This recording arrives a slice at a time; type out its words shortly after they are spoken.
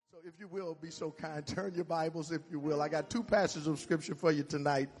If you will, be so kind. Turn your Bibles, if you will. I got two passages of Scripture for you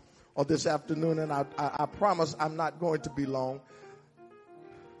tonight or this afternoon, and I promise I'm not going to be long.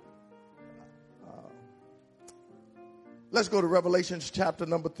 Let's go to Revelation chapter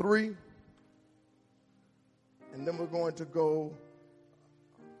number 3, and then we're going to go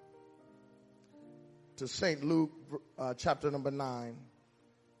to St. Luke chapter number 9.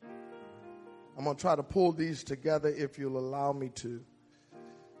 I'm going to try to pull these together if you'll allow me to.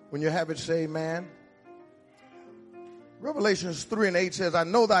 When you have it, say amen. Revelations 3:8 says, I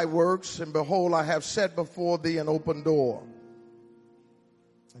know thy works, and behold, I have set before thee an open door,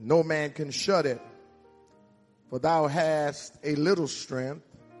 and no man can shut it. For thou hast a little strength,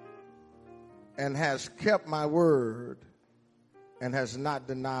 and hast kept my word, and hast not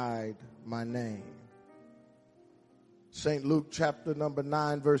denied my name. St. Luke chapter number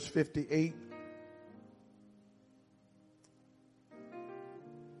 9, verse 58.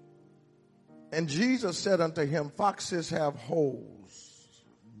 And Jesus said unto him, foxes have holes,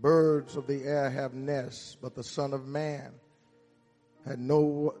 birds of the air have nests, but the Son of Man had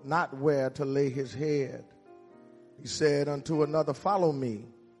not where to lay his head. He said unto another, follow me.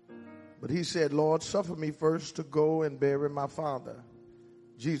 But he said, Lord, suffer me first to go and bury my father.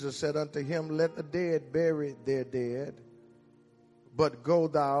 Jesus said unto him, let the dead bury their dead, but go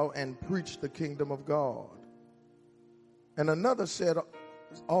thou and preach the kingdom of God. And another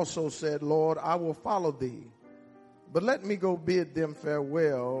also said, Lord, I will follow thee, but let me go bid them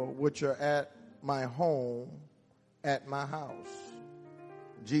farewell which are at my home, at my house.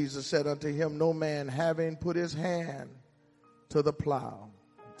 Jesus said unto him, no man having put his hand to the plow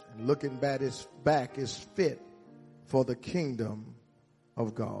and looking back is fit for the kingdom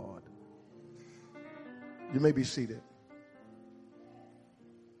of God. You may be seated.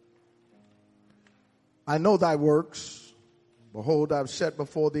 I know thy works. Behold, I've set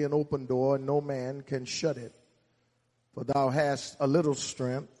before thee an open door, and no man can shut it. For thou hast a little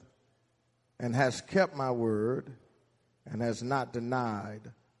strength, and hast kept my word, and hast not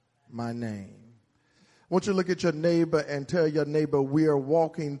denied my name. I want you to look at your neighbor and tell your neighbor, we are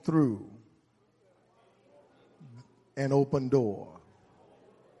walking through an open door.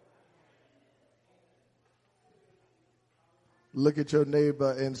 Look at your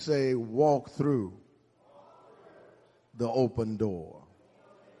neighbor and say, walk through the open door.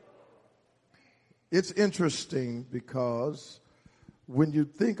 It's interesting because when you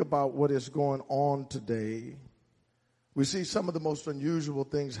think about what is going on today, we see some of the most unusual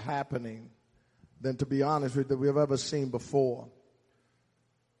things happening than, to be honest with you, that we have ever seen before.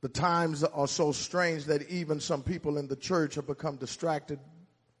 The times are so strange that even some people in the church have become distracted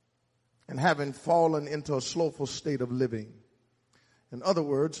and having fallen into a slothful state of living. In other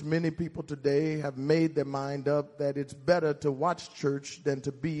words, many people today have made their mind up that it's better to watch church than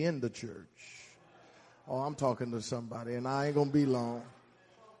to be in the church. Oh, I'm talking to somebody, and I ain't going to be long.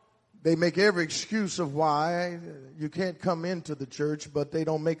 They make every excuse of why you can't come into the church, but they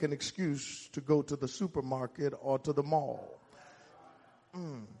don't make an excuse to go to the supermarket or to the mall.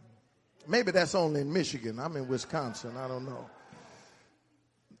 Maybe that's only in Michigan. I'm in Wisconsin. I don't know.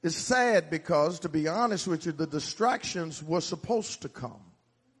 It's sad because, to be honest with you, the distractions were supposed to come.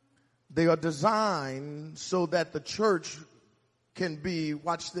 They are designed so that the church can be,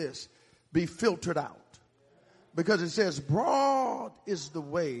 watch this, be filtered out. Because it says, broad is the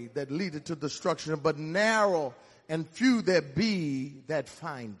way that leadeth to destruction, but narrow and few there be that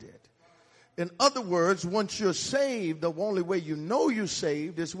find it. In other words, once you're saved, the only way you know you're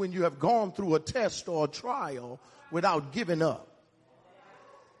saved is when you have gone through a test or a trial without giving up.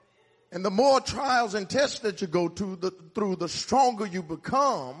 And the more trials and tests that you go through, the stronger you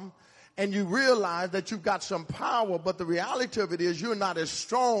become, and you realize that you've got some power, but the reality of it is you're not as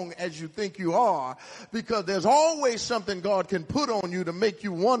strong as you think you are, because there's always something God can put on you to make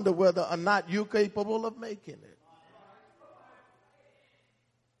you wonder whether or not you're capable of making it.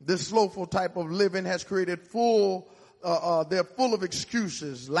 This slothful type of living has created they're full of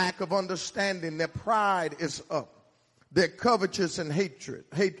excuses, lack of understanding, their pride is up. They're covetous and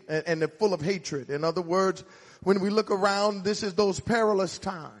and they're full of hatred. In other words, when we look around, this is those perilous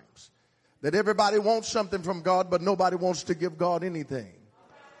times that everybody wants something from God, but nobody wants to give God anything.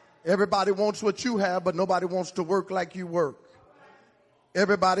 Everybody wants what you have, but nobody wants to work like you work.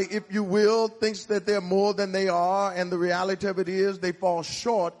 Everybody, if you will, thinks that they're more than they are, and the reality of it is they fall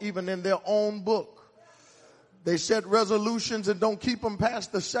short even in their own book. They set resolutions and don't keep them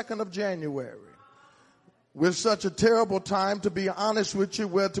past the 2nd of January. We're such a terrible time, to be honest with you,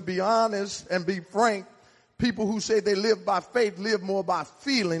 where, to be honest and be frank, people who say they live by faith live more by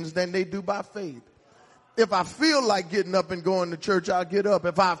feelings than they do by faith. If I feel like getting up and going to church, I'll get up.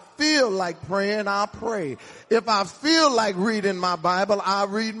 If I feel like praying, I'll pray. If I feel like reading my Bible, I'll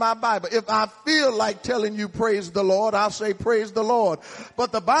read my Bible. If I feel like telling you praise the Lord, I'll say praise the Lord.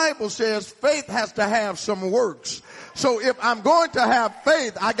 But the Bible says faith has to have some works. So if I'm going to have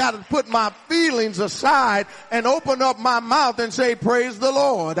faith, I got to put my feelings aside and open up my mouth and say, praise the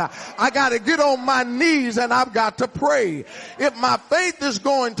Lord. I got to get on my knees and I've got to pray. If my faith is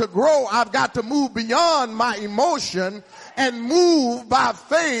going to grow, I've got to move beyond my emotion and move by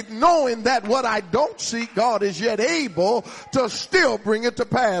faith, knowing that what I don't see, God is yet able to still bring it to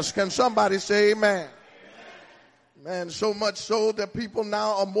pass. Can somebody say amen? Man, so much so that people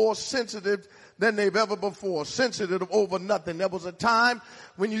now are more sensitive than they've ever before. Sensitive over nothing. There was a time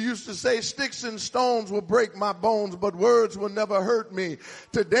when you used to say sticks and stones will break my bones, but words will never hurt me.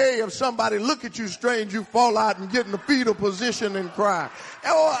 Today, if somebody look at you strange, you fall out and get in the fetal position and cry.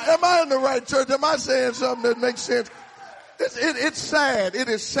 Oh, am I in the right church? Am I saying something that makes sense? It's sad. It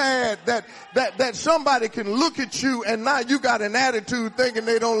is sad that somebody can look at you and now you got an attitude thinking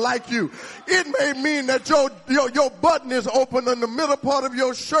they don't like you. It may mean that your button is open in the middle part of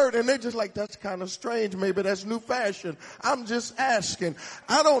your shirt and they just like, that's kind of strange. Maybe that's new fashion. I'm just asking.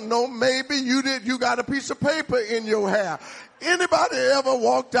 I don't know. Maybe you got a piece of paper in your hair. Anybody ever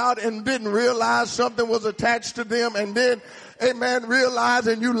walked out and didn't realize something was attached to them and then, amen, realize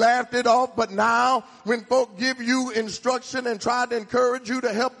and you laughed it off? But now when folk give you instruction and try to encourage you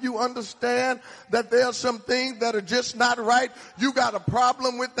to help you understand that there are some things that are just not right, you got a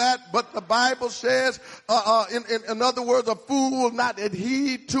problem with that. But the Bible says, in other words, a fool will not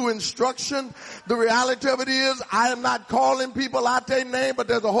adhere to instruction. The reality of it is, I am not calling people out their name, but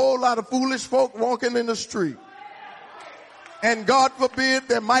there's a whole lot of foolish folk walking in the street. And God forbid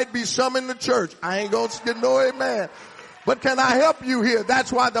there might be some in the church. I ain't going to get no amen. But can I help you here?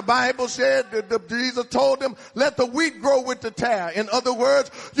 That's why the Bible said, Jesus told them, let the wheat grow with the tare. In other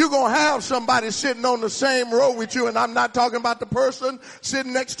words, you're going to have somebody sitting on the same row with you. And I'm not talking about the person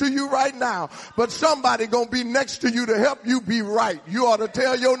sitting next to you right now. But somebody going to be next to you to help you be right. You ought to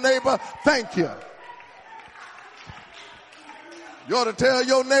tell your neighbor, thank you. You ought to tell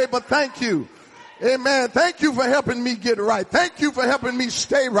your neighbor, thank you. Amen. Thank you for helping me get right. Thank you for helping me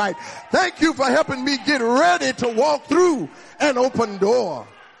stay right. Thank you for helping me get ready to walk through an open door.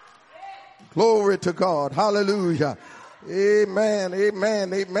 Glory to God. Hallelujah. Amen.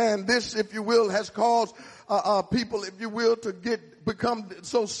 Amen. Amen. This, if you will, has caused people, if you will, to become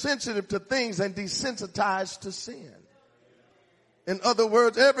so sensitive to things and desensitized to sin. In other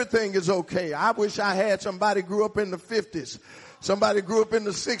words, everything is okay. I wish I had somebody grew up in the 50s. Somebody grew up in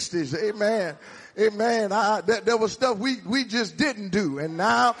the 60s. Amen. Amen. There was stuff we just didn't do. And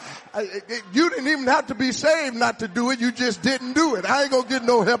now, you didn't even have to be saved not to do it. You just didn't do it. I ain't gonna get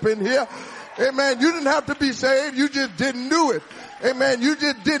no help in here. Amen. You didn't have to be saved. You just didn't do it. Amen. You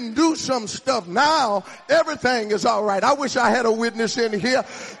just didn't do some stuff. Now, everything is all right. I wish I had a witness in here.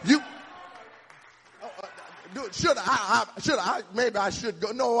 Maybe I should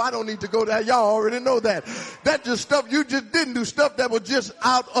go. No, I don't need to go there. Y'all already know that. That's just stuff you just didn't do, stuff that was just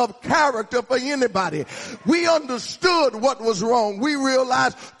out of character for anybody. We understood what was wrong. We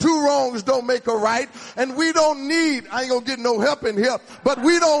realized two wrongs don't make a right. And we don't need, I ain't gonna get no help in here, but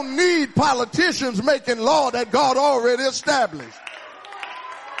we don't need politicians making law that God already established.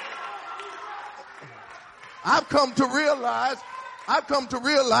 I've come to realize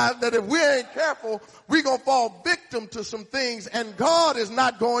that if we ain't careful, we're going to fall victim to some things and God is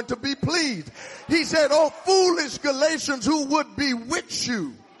not going to be pleased. He said, oh, foolish Galatians, who would bewitch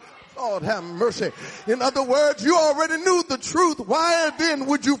you? Lord have mercy. In other words, you already knew the truth. Why then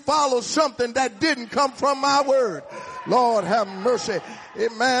would you follow something that didn't come from my word? Lord have mercy.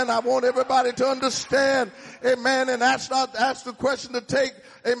 Amen. I want everybody to understand. Amen. And ask the question to take,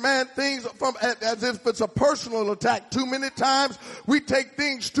 amen, things from as if it's a personal attack. Too many times we take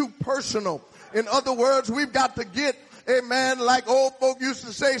things too personal. In other words, we've got to get, amen, like old folk used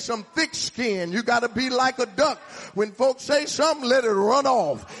to say, some thick skin. You got to be like a duck. When folks say something, let it run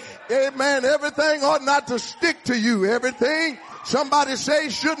off. Amen. Everything ought not to stick to you. Everything somebody say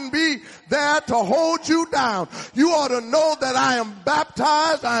shouldn't be there to hold you down. You ought to know that I am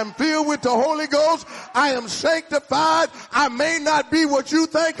baptized. I am filled with the Holy Ghost. I am sanctified. I may not be what you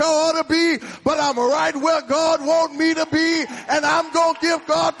think I ought to be, but I'm right where God wants me to be. And I'm going to give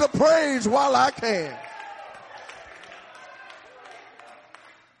God the praise while I can.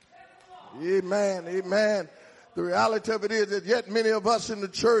 Amen. Amen. The reality of it is that yet many of us in the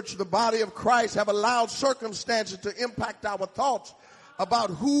church, the body of Christ, have allowed circumstances to impact our thoughts about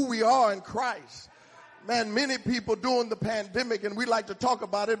who we are in Christ. Man, many people during the pandemic, and we like to talk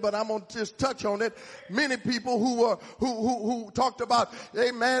about it, but I'm going to just touch on it. Many people who talked about,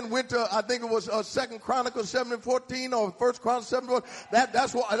 amen, went to, I think it was 2 Chronicles 7:14 or 1 Chronicles 7:14.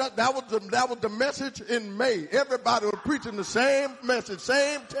 That was the message in May. Everybody was preaching the same message,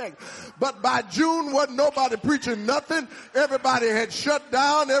 same text. But by June, wasn't nobody preaching nothing. Everybody had shut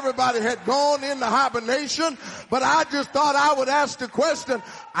down. Everybody had gone into hibernation. But I just thought I would ask the question,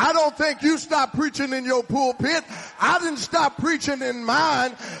 I don't think you stopped preaching in your pulpit. I didn't stop preaching in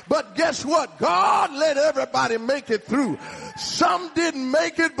mine. But guess what? God let everybody make it through. Some didn't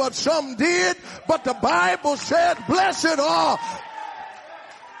make it, but some did. But the Bible said, blessed are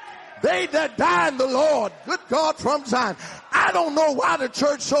they that die in the Lord. Good God from Zion. I don't know why the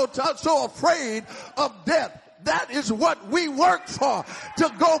church so afraid of death. That is what we work for,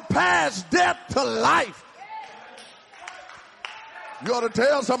 to go past death to life. You ought to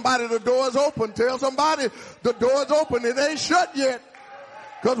tell somebody the door is open. Tell somebody the door is open. It ain't shut yet.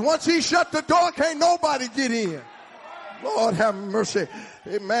 Because once he shut the door, can't nobody get in. Lord have mercy.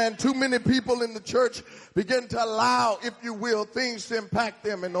 Amen. Too many people in the church begin to allow, if you will, things to impact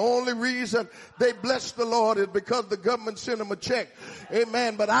them. And the only reason they bless the Lord is because the government sent them a check.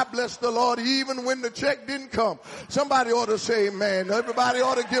 Amen. But I bless the Lord even when the check didn't come. Somebody ought to say amen. Everybody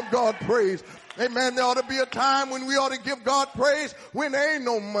ought to give God praise. Amen. There ought to be a time when we ought to give God praise when there ain't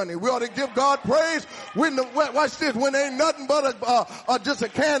no money. We ought to give God praise when watch this, when there ain't nothing but just a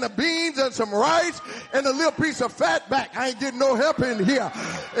can of beans and some rice and a little piece of fat back. I ain't getting no help in here.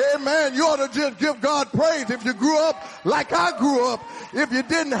 Amen. You ought to just give God praise. If you grew up like I grew up, if you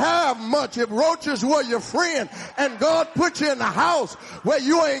didn't have much, if roaches were your friend and God put you in a house where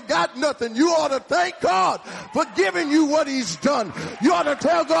you ain't got nothing, you ought to thank God for giving you what he's done. You ought to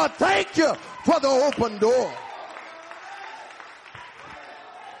tell God, thank you for the open door.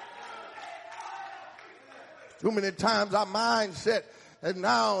 Too many times our mindset and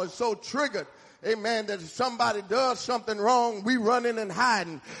now is so triggered, amen, that if somebody does something wrong, we running and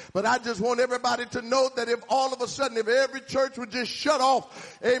hiding. But I just want everybody to know that if all of a sudden, if every church would just shut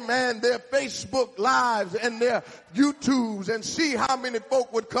off, amen, their Facebook lives and their YouTubes and see how many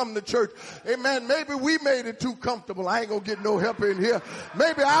folk would come to church. Amen. Maybe we made it too comfortable. I ain't gonna get no help in here.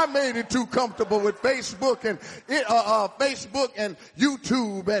 Maybe I made it too comfortable with Facebook and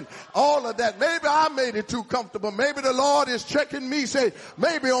YouTube and all of that. Maybe I made it too comfortable. Maybe the Lord is checking me, say,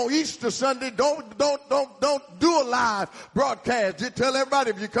 maybe on Easter Sunday, don't do a live broadcast. Just tell everybody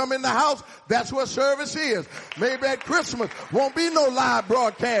if you come in the house, that's what service is. Maybe at Christmas won't be no live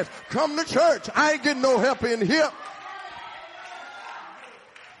broadcast. Come to church. I ain't getting no help in here.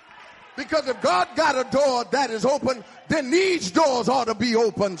 Because if God got a door that is open, then these doors ought to be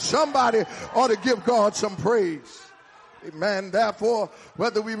open. Somebody ought to give God some praise. Amen. Therefore,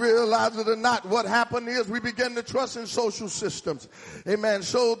 whether we realize it or not, what happened is we began to trust in social systems. Amen.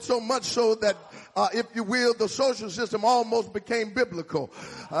 So much so that, if you will, the social system almost became biblical.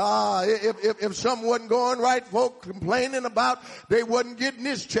 If something wasn't going right, folk complaining about they wasn't getting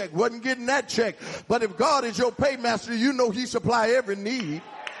this check, wasn't getting that check. But if God is your paymaster, you know he supply every need.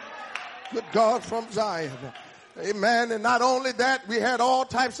 Good God from Zion. Amen. And not only that, we had all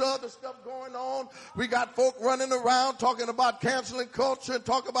types of other stuff going on. We got folk running around talking about canceling culture and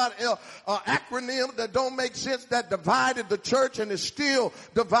talk about acronyms that don't make sense, that divided the church and is still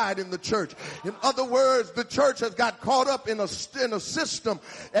dividing the church. In other words, the church has got caught up in a system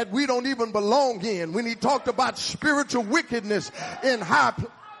that we don't even belong in. When he talked about spiritual wickedness in high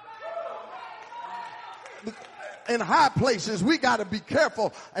places, we got to be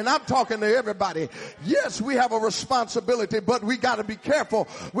careful. And I'm talking to everybody. Yes, we have a responsibility, but we got to be careful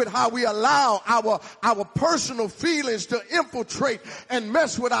with how we allow our personal feelings to infiltrate and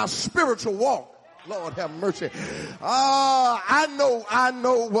mess with our spiritual walk. Lord have mercy. I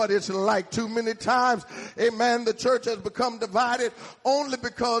know what it's like. Too many times, amen, the church has become divided only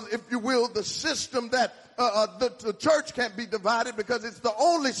because, if you will, the system that the church can't be divided because it's the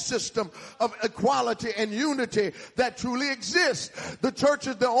only system of equality and unity that truly exists. The church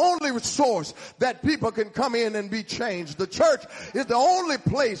is the only source that people can come in and be changed. The church is the only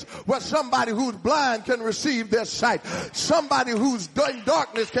place where somebody who's blind can receive their sight. Somebody who's in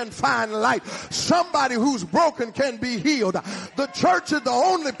darkness can find light. Somebody who's broken can be healed. The church is the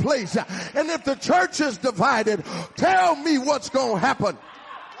only place. And if the church is divided, tell me what's going to happen.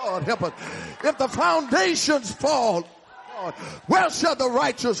 Lord help us. If the foundations fall, Lord, where shall the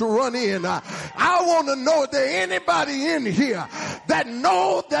righteous run in? I want to know if there anybody in here that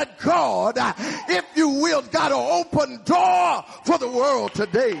know that God, if you will, got an open door for the world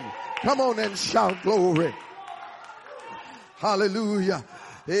today. Come on and shout glory. Hallelujah.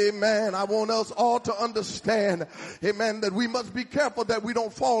 Amen. I want us all to understand, amen, that we must be careful that we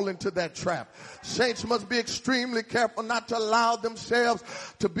don't fall into that trap. Saints must be extremely careful not to allow themselves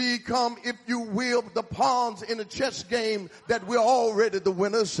to become, if you will, the pawns in a chess game that we're already the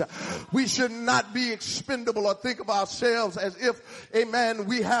winners. We should not be expendable or think of ourselves as if, amen,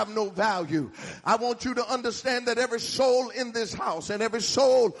 we have no value. I want you to understand that every soul in this house and every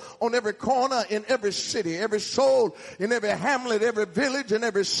soul on every corner in every city, every soul in every hamlet, every village, and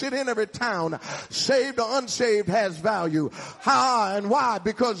every city and every town, saved or unsaved, has value. How and why?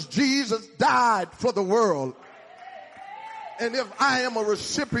 Because Jesus died for the world. And if I am a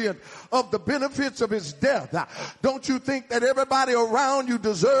recipient of the benefits of his death, don't you think that everybody around you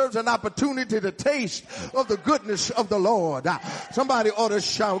deserves an opportunity to taste of the goodness of the Lord? Somebody ought to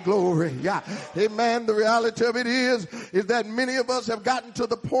shout glory. Amen. The reality of it is that many of us have gotten to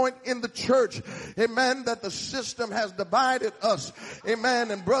the point in the church, amen, that the system has divided us.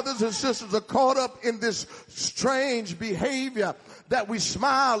 Amen. And brothers and sisters are caught up in this strange behavior that we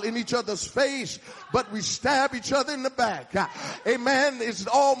smile in each other's face, but we stab each other in the back. Amen. It's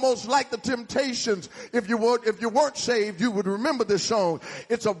almost like the Temptations. If you weren't saved, you would remember this song.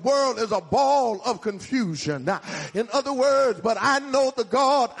 It's a world is a ball of confusion. In other words, but I know the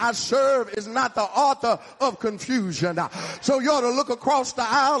God I serve is not the author of confusion. So you ought to look across the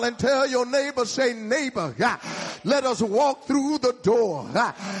aisle and tell your neighbor, say, neighbor, let us walk through the door.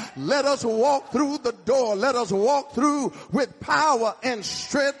 Let us walk through the door. Let us walk through with power and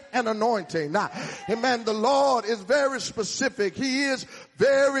strength and anointing. Amen. The Lord is very specific. He is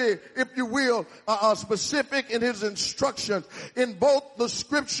very, if you will, specific in his instructions. In both the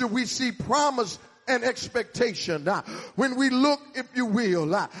scripture we see promise and expectation. When we look, if you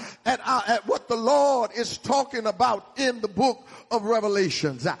will, at what the Lord is talking about in the book of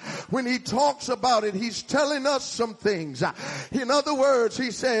Revelations, when he talks about it, he's telling us some things. In other words, he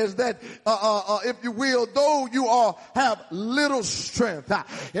says that, if you will, though you have little strength.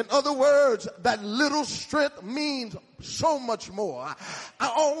 In other words, that little strength means so much more. I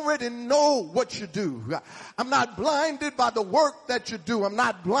already know what you do. I'm not blinded by the work that you do. I'm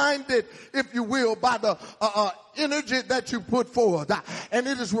not blinded, if you will, by the energy that you put forth. And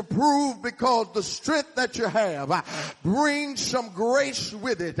it is reproved because the strength that you have brings some grace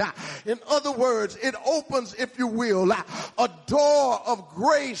with it. In other words, it opens, if you will, a door of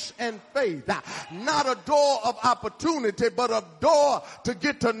grace and faith. Not a door of opportunity, but a door to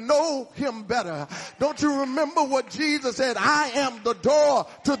get to know him better. Don't you remember what Jesus said? I am the door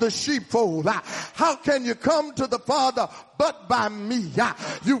to the sheepfold. How can you come to the Father but by me?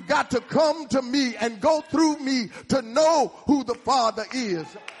 You've got to come to me and go through me to know who the Father is.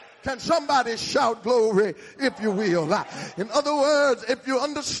 Can somebody shout glory, if you will? In other words, if you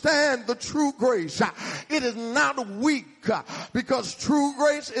understand the true grace, it is not weak, because true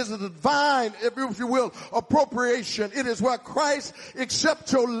grace is a divine, if you will, appropriation. It is where Christ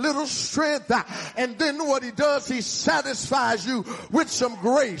accepts your little strength, and then what he does, he satisfies you with some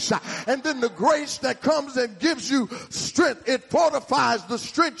grace, and then the grace that comes and gives you strength, it fortifies the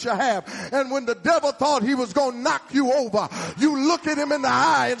strength you have. And when the devil thought he was going to knock you over, you look at him in the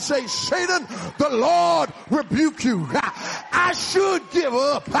eye and say, Satan, the Lord rebuke you. I should give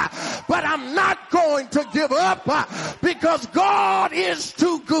up, but I'm not going to give up because God is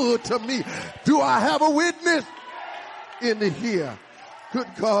too good to me. Do I have a witness in here? Good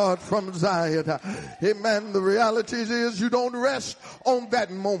God from Zion. Amen. The reality is you don't rest on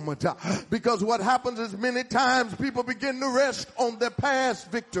that moment, because what happens is many times people begin to rest on their past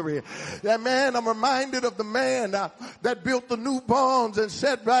victory. Amen. I'm reminded of the man that built the new barns and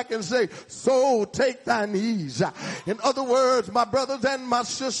sat back and say, so take thine ease. In other words, my brothers and my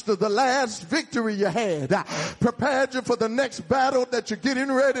sisters, the last victory you had prepared you for the next battle that you're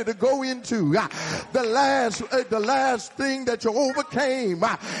getting ready to go into. The last thing that you overcame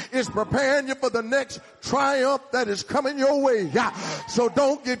is preparing you for the next triumph that is coming your way. So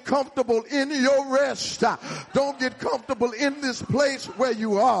don't get comfortable in your rest. Don't get comfortable in this place where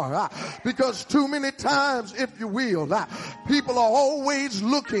you are, because too many times, if you will, people are always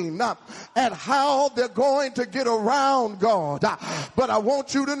looking at how they're going to get around God. But I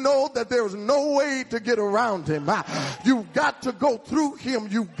want you to know that there is no way to get around him. You've got to go through him.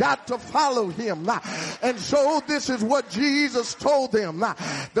 You've got to follow him. And so this is what Jesus told them.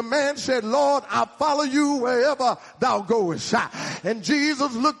 The man said, Lord, I'll follow you wherever thou goest. And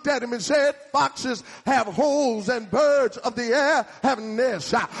Jesus looked at him and said, foxes have holes and birds of the air have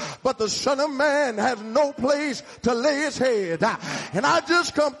nests, but the Son of Man has no place to lay his head. And I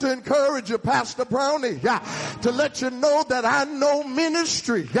just come to encourage you, Pastor Brownie, to let you know that I know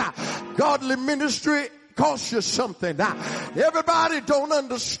ministry, godly ministry, costs you something. Everybody don't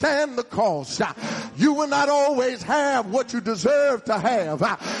understand the cost. You will not always have what you deserve to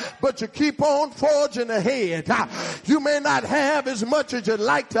have, but you keep on forging ahead. You may not have as much as you'd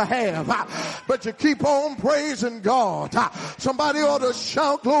like to have, but you keep on praising God. Somebody ought to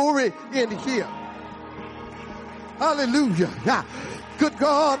shout glory in here. Hallelujah. Good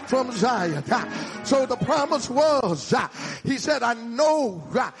God from Zion. So the promise was, he said, I know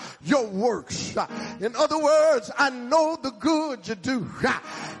your works. In other words, I know the good you do.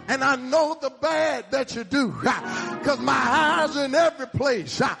 And I know the bad that you do. Because my eyes are in every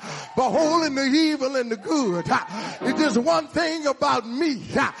place, beholding the evil and the good. It's just one thing about me,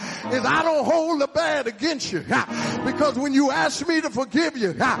 is I don't hold the bad against you. Because when you ask me to forgive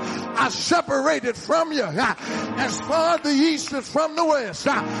you, I separate it from you. As far as the east is from the west,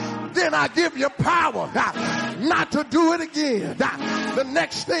 then I give you power not to do it again. The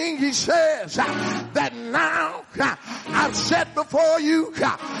next thing he says, that now I've set before you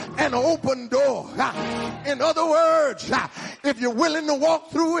an open door. In other words, if you're willing to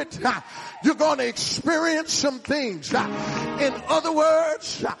walk through it, you're going to experience some things. In other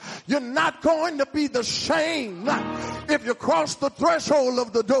words, you're not going to be the same if you cross the threshold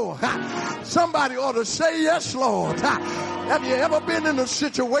of the door. Somebody ought to say, yes, Lord. Have you ever been in a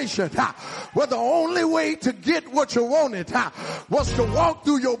situation where the only way to get what you wanted was to walk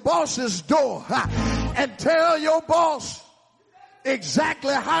through your boss's door and tell your boss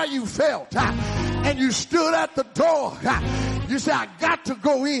exactly how you felt, and you stood at the door? You say, I got to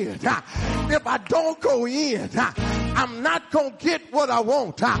go in. If I don't go in, I'm not going to get what I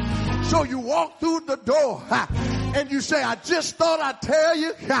want. So you walk through the door and you say, I just thought I'd tell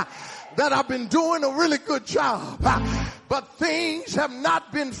you that I've been doing a really good job, but things have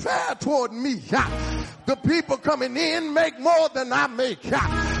not been fair toward me. The people coming in make more than I make.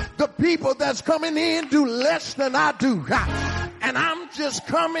 The people that's coming in do less than I do. And I'm just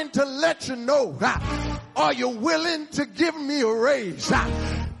coming to let you know, are you willing to give me a raise?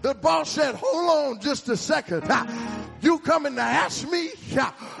 The boss said, hold on just a second. You coming to ask me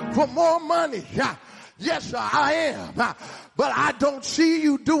for more money? Yes, sir, I am. But I don't see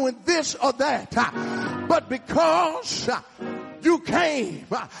you doing this or that. But because you came,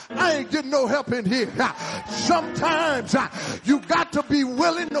 I ain't getting no help in here. Sometimes you got to be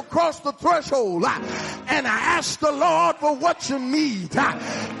willing to cross the threshold and ask the Lord for what you need.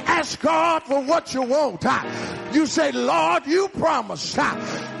 Ask God for what you want. You say, Lord, you promised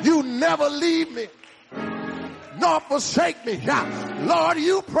you never leave me nor forsake me. Lord,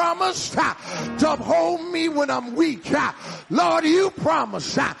 you promised to uphold me when I'm weak. Lord, you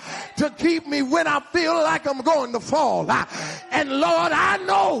promised to keep me when I feel like I'm going to fall. And Lord, I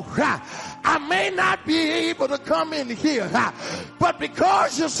know I may not be able to come in here, but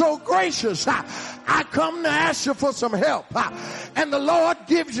because you're so gracious, I come to ask you for some help. And the Lord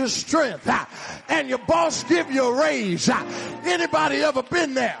gives you strength, and your boss gives you a raise. Anybody ever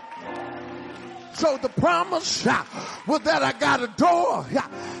been there? So the promise was that I got a door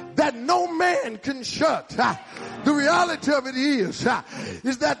that no man can shut. The reality of it is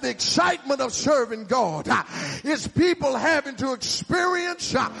that the excitement of serving God is people having to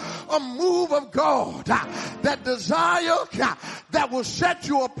experience a move of God, that desire that will set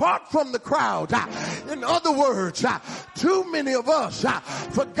you apart from the crowd. In other words, too many of us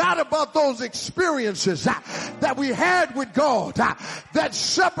forgot about those experiences that we had with God that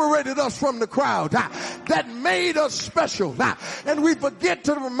separated us from the crowd, that made us special, and we forget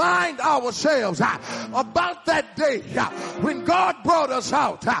to remind ourselves about that day when God brought us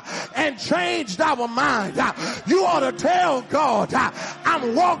out and changed our mind. You ought to tell God,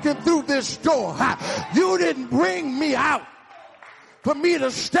 I'm walking through this door. You didn't bring me out for me to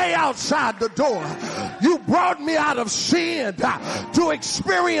stay outside the door. You brought me out of sin to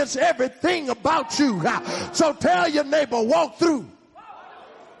experience everything about you. So tell your neighbor, walk through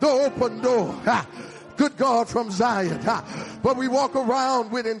the open door. Good God from Zion. But we walk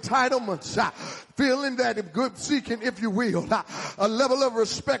around with entitlements, feeling that if good seeking, if you will, a level of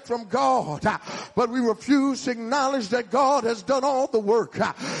respect from God, but we refuse to acknowledge that God has done all the work.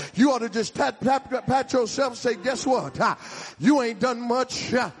 You ought to just pat yourself, say, guess what? You ain't done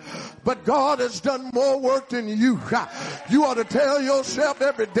much, but God has done more work than you. You ought to tell yourself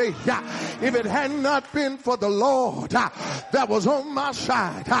every day, if it had not been for the Lord that was on my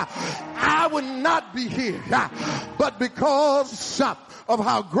side, I would not be here. But because of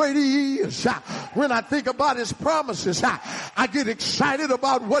how great he is, when I think about his promises, I get excited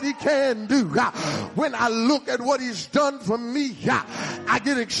about what he can do. When I look at what he's done for me, I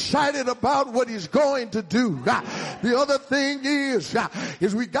get excited about what he's going to do. The other thing is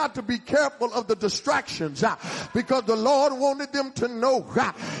we got to be careful of the distractions, because the Lord wanted them to know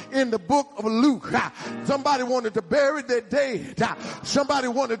in the book of Luke, somebody wanted to bury their dead, somebody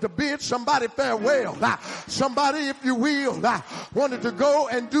wanted to bid somebody farewell, somebody, if you will, wanted to go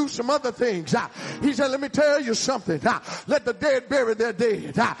and do some other things. He said, let me tell you something. Let the dead bury their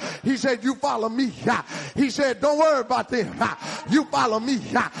dead. He said, you follow me. He said, don't worry about them. You follow me.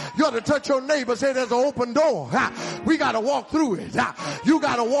 You ought to touch your neighbor, say there's an open door. We got to walk through it. You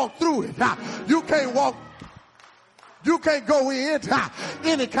got to walk through it. You can't go in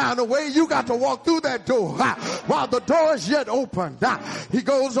any kind of way. You got to walk through that door while the door is yet open. He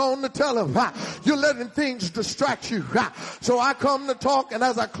goes on to tell him, you're letting things distract you. So I come to talk, and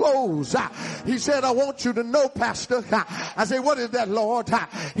as I close, he said, I want you to know, Pastor. I say, what is that, Lord?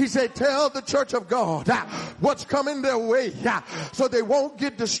 He said, tell the church of God what's coming their way so they won't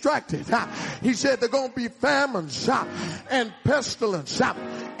get distracted. He said, they're going to be famines and pestilence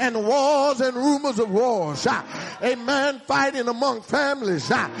and wars and rumors of wars. Amen. Fighting among families.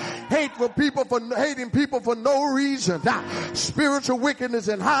 Hating people for no reason. Spiritual wickedness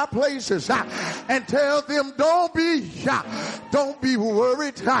in high places. And tell them, don't be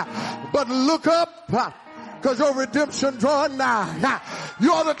worried, but look up, because your redemption drawing nigh.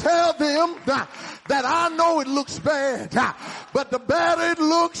 You ought to tell them that I know it looks bad, but the better it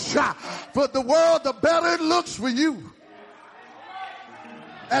looks for the world, the better it looks for you.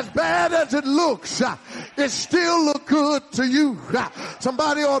 As bad as it looks, it still look good to you.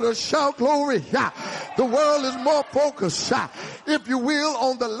 Somebody ought to shout glory. The world is more focused, if you will,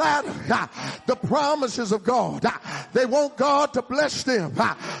 on the latter, the promises of God. They want God to bless them.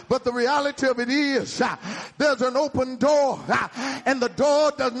 But the reality of it is, there's an open door, and the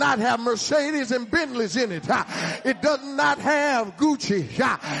door does not have Mercedes and Bentleys in it. It does not have Gucci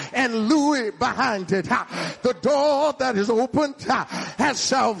and Louis behind it. The door that is opened has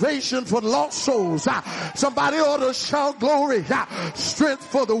salvation for lost souls. Somebody ought to shout glory. Strength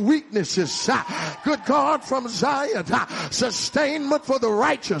for the weaknesses. Good God from Zion. Sustainment for the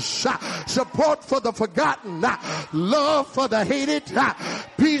righteous. Support for the forgotten. Love for the hated.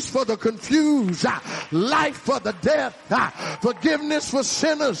 Peace for the confused. Life for the deaf. Forgiveness for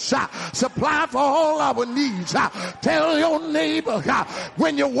sinners. Supply for all our needs. Tell your neighbor,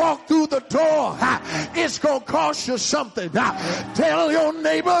 when you walk through the door, it's going to cost you something. Tell your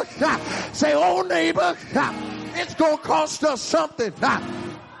neighbor, say, oh neighbor, it's going to cost us something.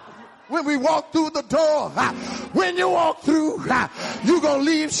 When we walk through the door, when you walk through, you're going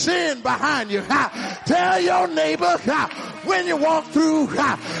to leave sin behind you. Tell your neighbor, when you walk through,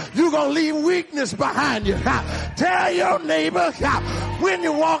 you're going to leave weakness behind you. Tell your neighbor, when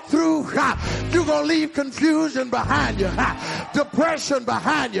you walk through, you're going to leave confusion behind you, depression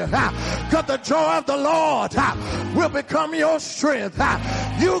behind you, because the joy of the Lord will become your strength.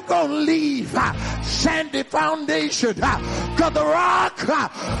 You're going to leave sandy foundation, because the rock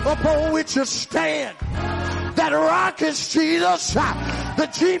upon which you stand, that rock is Jesus, the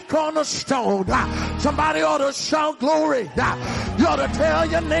chief cornerstone. Somebody ought to shout glory. You ought to tell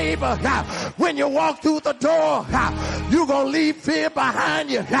your neighbor, when you walk through the door, you're going to leave fear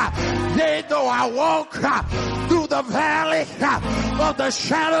behind you. Yea, though I walk through the valley of the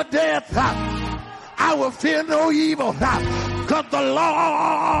shadow of death, I will fear no evil, because the Lord,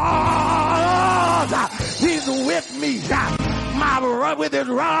 He's with me. With his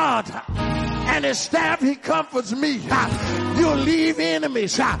rod and his staff, he comforts me. You'll leave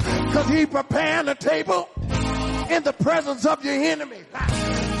enemies, because he prepared a table in the presence of your enemy.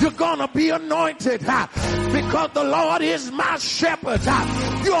 You're gonna be anointed, because the Lord is my shepherd.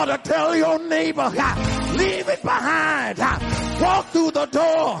 You ought to tell your neighbor, leave it behind. Walk through the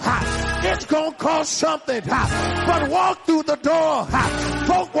door. It's gonna cost something, but walk through the door.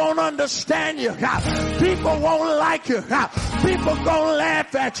 Folk won't understand you. People won't like you. People gonna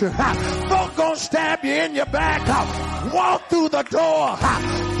laugh at you. Folk gonna stab you in your back. Walk through the door.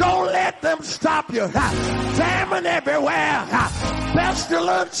 Don't let them stop you. Famine everywhere.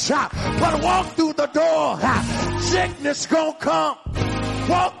 Pestilence. But walk through the door. Sickness gonna come.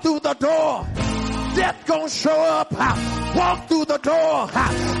 Walk through the door. Death gonna show up. Walk through the door.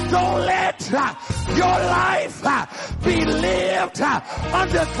 Don't let your life be lived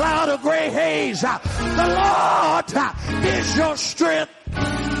under a cloud of gray haze. The Lord is your strength.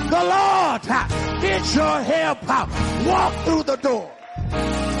 The Lord is your help. Walk through the door.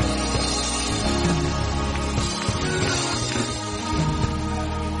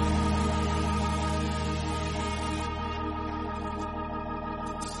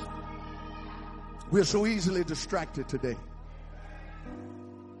 We're so easily distracted today.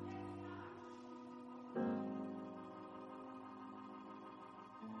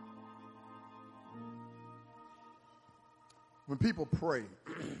 When people pray,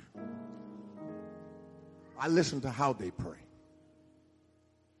 I listen to how they pray.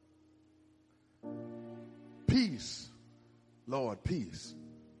 Peace, Lord, peace.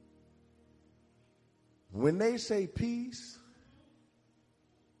 When they say peace,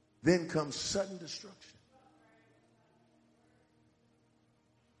 then comes sudden destruction.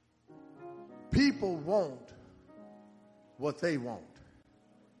 People want what they want.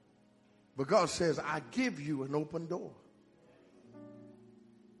 But God says, I give you an open door.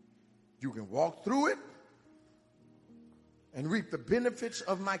 You can walk through it and reap the benefits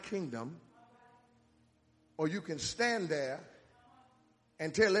of my kingdom, or you can stand there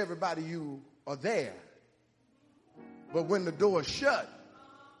and tell everybody you are there. But when the door is shut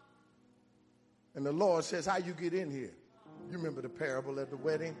and the Lord says, how you get in here? You remember the parable at the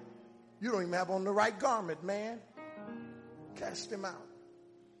wedding? You don't even have on the right garment, man. Cast him out.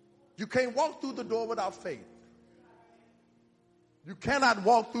 You can't walk through the door without faith. You cannot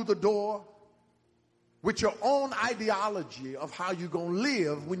walk through the door with your own ideology of how you're going to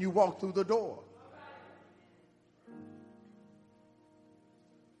live when you walk through the door.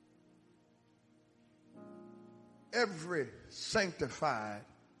 Every sanctified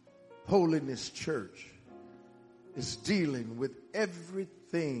holiness church is dealing with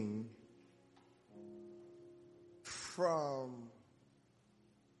everything from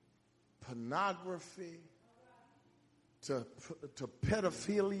pornography to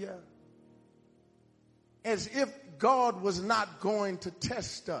pedophilia, as if God was not going to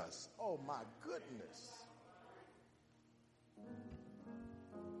test us. Oh my goodness.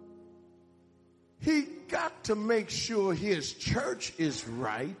 He got to make sure his church is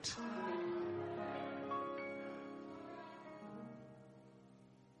right.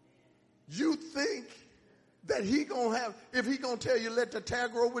 You think that he gonna have, if he gonna tell you let the tear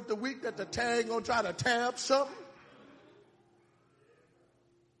grow with the wheat, that the tear ain't gonna try to tear up something?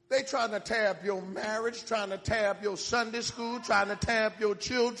 They trying to tear up your marriage, trying to tear up your Sunday school, trying to tear up your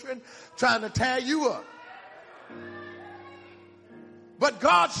children, trying to tear you up. But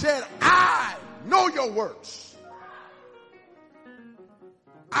God said, I know your works.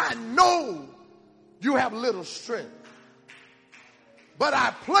 I know you have little strength. But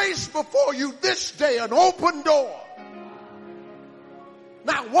I place before you this day an open door.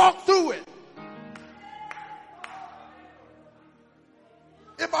 Now walk through it.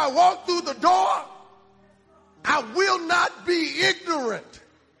 If I walk through the door, I will not be ignorant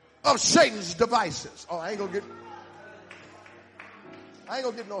of Satan's devices. Oh, I ain't gonna get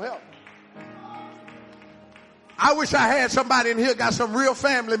no help. I wish I had somebody in here got some real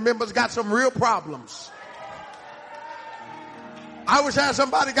family members, got some real problems. I wish I had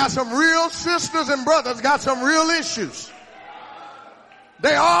somebody got some real sisters and brothers, got some real issues.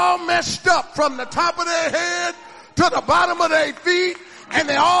 They all messed up from the top of their head to the bottom of their feet. And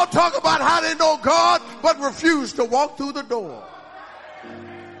they all talk about how they know God, but refuse to walk through the door.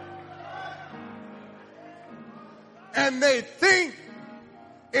 And they think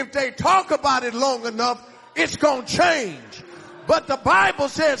if they talk about it long enough, it's going to change. But the Bible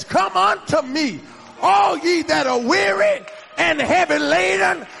says, come unto me, all ye that are weary and heavy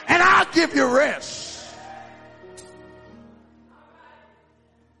laden, and I'll give you rest.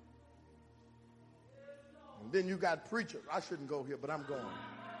 Then you got preachers. I shouldn't go here, but I'm going.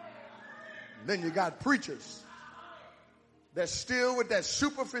 Then you got preachers that still with that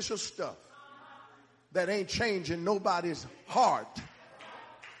superficial stuff that ain't changing nobody's heart,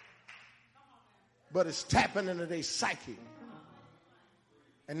 but it's tapping into their psyche.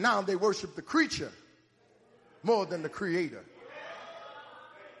 And now they worship the creature more than the creator,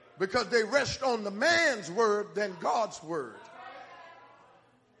 because they rest on the man's word than God's word.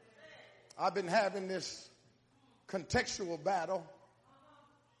 I've been having this contextual battle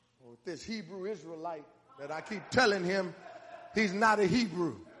with this Hebrew Israelite that I keep telling him he's not a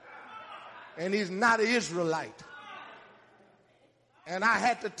Hebrew and he's not an Israelite. And I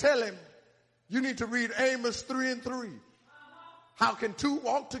had to tell him, you need to read Amos 3:3. How can two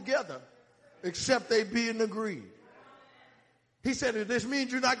walk together except they be in agreement? He said, this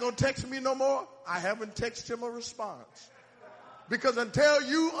means you're not going to text me no more? I haven't texted him a response. Because until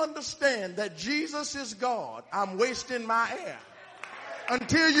you understand that Jesus is God, I'm wasting my air.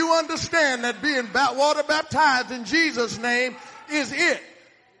 Until you understand that being water baptized in Jesus' name is it,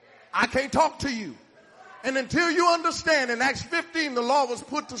 I can't talk to you. And until you understand, in Acts 15, the law was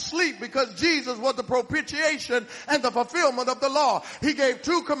put to sleep because Jesus was the propitiation and the fulfillment of the law. He gave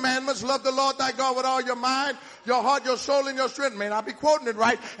 2 commandments: love the Lord thy God with all your mind, your heart, your soul, and your strength. May not be quoting it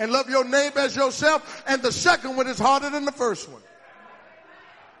right. And love your neighbor as yourself. And the second one is harder than the first one.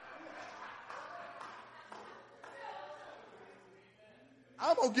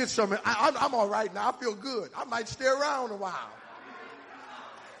 I'm going to get some. I'm all right now. I feel good. I might stay around a while.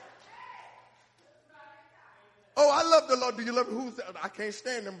 Oh, I love the Lord. Do you love him? Who's that? I can't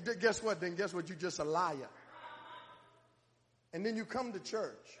stand him. Guess what? Then guess what? You're just a liar. And then you come to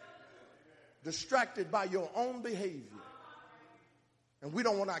church distracted by your own behavior. And we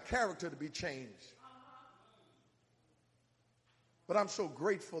don't want our character to be changed. But I'm so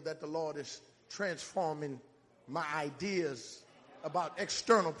grateful that the Lord is transforming my ideas about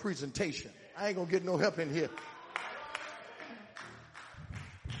external presentation. I ain't going to get no help in here.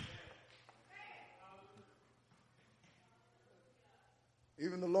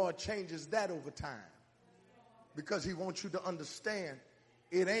 Even the Lord changes that over time because he wants you to understand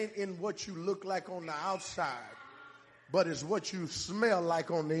it ain't in what you look like on the outside, but it's what you smell like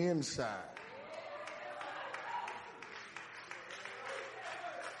on the inside.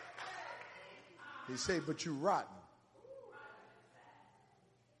 He said, but you rotten.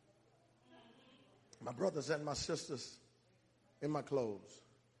 My brothers and my sisters in my clothes,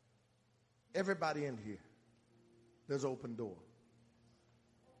 everybody in here, there's an open door.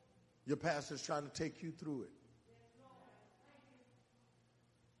 Your pastor's trying to take you through it.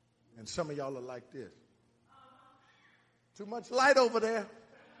 And some of y'all are like this. Too much light over there.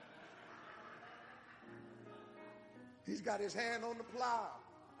 He's got his hand on the plow.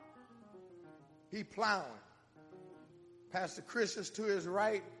 He plowing. Pastor Chris is to his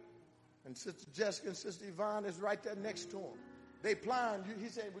right, and Sister Jessica and Sister Yvonne is right there next to him. They plowing. He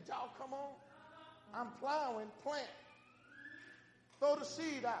said, would y'all come on? I'm plowing, plant. Throw the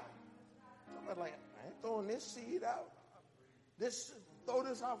seed out. Somebody like, I ain't throwing this seed out. Throw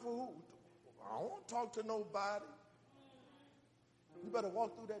this out for who? I don't want to talk to nobody. You better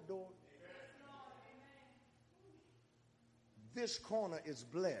walk through that door. This corner is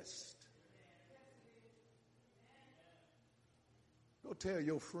blessed. Go tell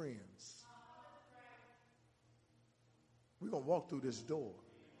your friends. We're going to walk through this door.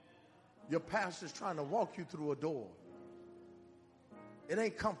 Your pastor's trying to walk you through a door. It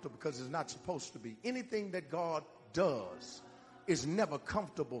ain't comfortable because it's not supposed to be. Anything that God does is never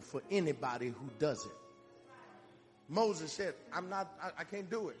comfortable for anybody who does it. Moses said, I can't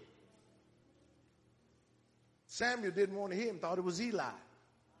do it. Samuel didn't want to hear him, thought it was Eli.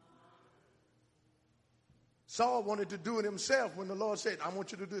 Saul wanted to do it himself when the Lord said, I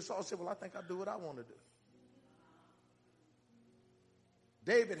want you to do it. Saul said, well, I think I'll do what I want to do.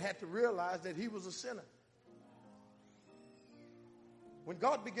 David had to realize that he was a sinner. When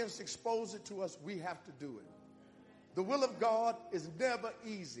God begins to expose it to us, we have to do it. The will of God is never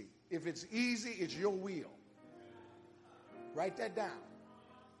easy. If it's easy, it's your will. Write that down.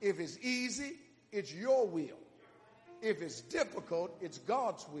 If it's easy, it's your will. If it's difficult, it's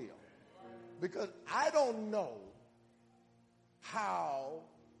God's will. Because I don't know how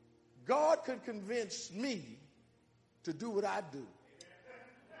God could convince me to do what I do.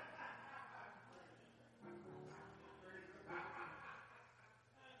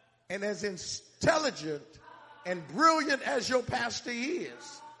 And as intelligent and brilliant as your pastor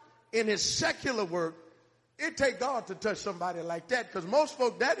is in his secular work, it take God to touch somebody like that, because most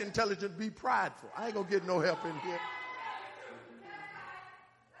folk that intelligent be prideful. I ain't gonna get no help in here.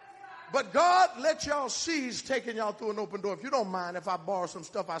 But God let y'all see he's taking y'all through an open door. If you don't mind if I borrow some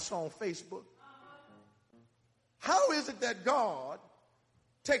stuff I saw on Facebook. How is it that God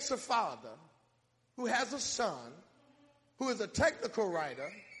takes a father who has a son who is a technical writer,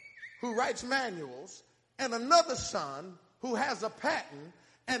 who writes manuals, and another son who has a patent,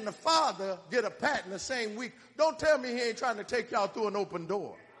 and the father get a patent the same week? Don't tell me he ain't trying to take y'all through an open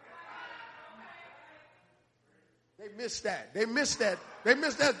door. They missed that. They missed that. They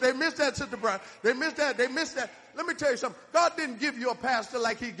missed that. They missed that, Sister Brown. They missed that. They missed that. Let me tell you something. God didn't give you a pastor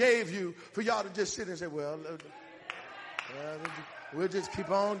like he gave you for y'all to just sit and say, well, we'll just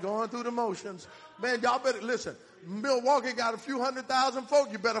keep on going through the motions. Man, y'all better listen. Milwaukee got a few 100,000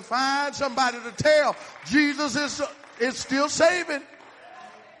 folk. You better find somebody to tell Jesus is still saving.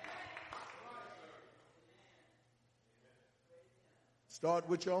 Start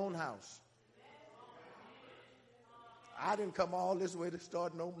with your own house. I didn't come all this way to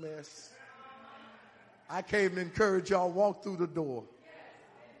start no mess. I came to encourage y'all, walk through the door.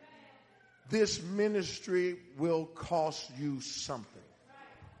 This ministry will cost you something.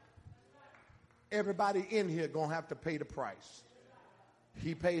 Everybody in here going to have to pay the price.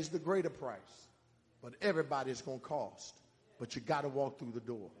 He pays the greater price. But everybody's going to cost. But you got to walk through the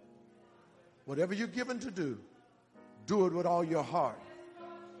door. Whatever you're given to do it with all your heart.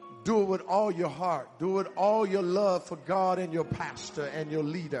 Do it with all your heart. Do it all your love for God and your pastor and your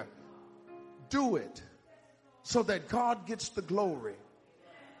leader. Do it so that God gets the glory.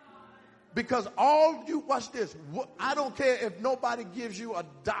 Because all you, watch this, I don't care if nobody gives you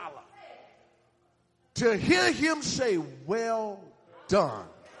 $1. To hear him say, well done,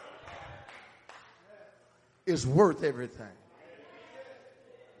 is worth everything.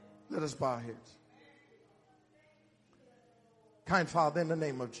 Let us bow our heads. Kind Father, in the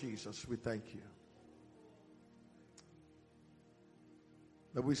name of Jesus, we thank you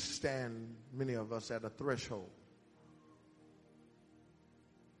that we stand, many of us, at a threshold.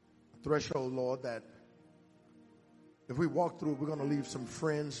 A threshold, Lord, that if we walk through, we're going to leave some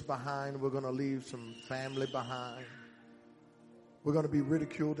friends behind. We're going to leave some family behind. We're going to be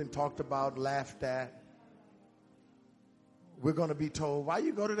ridiculed and talked about, laughed at. We're going to be told, why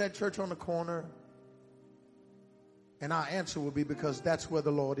you go to that church on the corner? And our answer will be, because that's where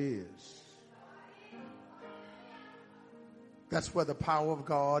the Lord is. That's where the power of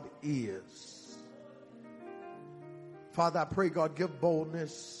God is. Father, I pray, God, give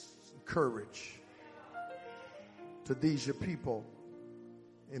boldness, courage to these your people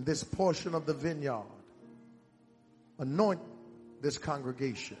in this portion of the vineyard. Anoint this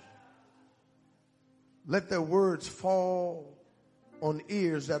congregation. Let their words fall on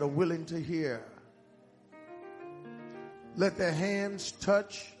ears that are willing to hear. Let their hands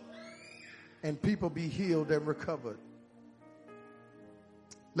touch and people be healed and recovered.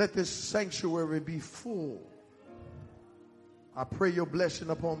 Let this sanctuary be full. I pray your blessing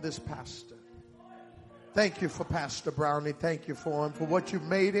upon this pastor. Thank you for Pastor Brownie. Thank you for him, for what you've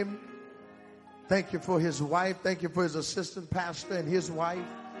made him. Thank you for his wife. Thank you for his assistant pastor and his wife.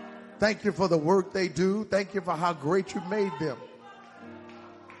 Thank you for the work they do. Thank you for how great you made them.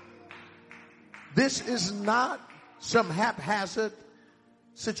 This is not some haphazard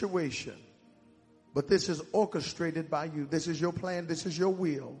situation, but this is orchestrated by you. This is your plan. This is your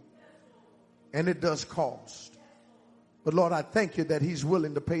will. And it does cost. But Lord, I thank you that he's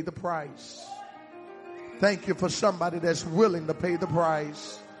willing to pay the price. Thank you for somebody that's willing to pay the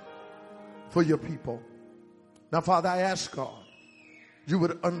price for your people. Now, Father, I ask God, you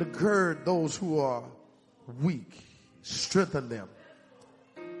would undergird those who are weak. Strengthen them.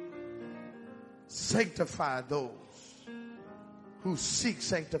 Sanctify those who seek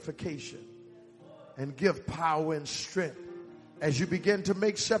sanctification, and give power and strength as you begin to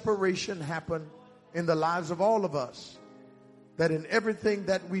make separation happen in the lives of all of us, that in everything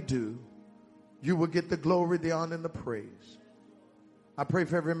that we do, you will get the glory, the honor, and the praise. I pray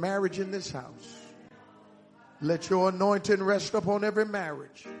for every marriage in this house. Let your anointing rest upon every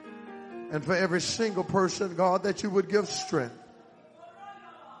marriage. And for every single person, God, that you would give strength.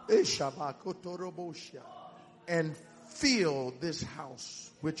 And fill this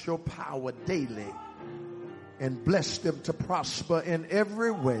house with your power daily. And bless them to prosper in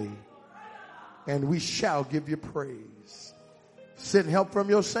every way. And we shall give you praise. Send help from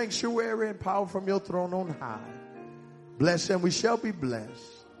your sanctuary and power from your throne on high. Bless and we shall be blessed.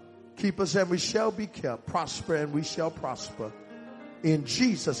 Keep us and we shall be kept. Prosper and we shall prosper. In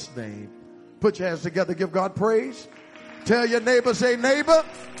Jesus' name. Put your hands together. Give God praise. Tell your neighbor, say, neighbor,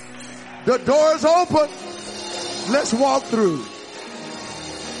 the door is open. Let's walk through.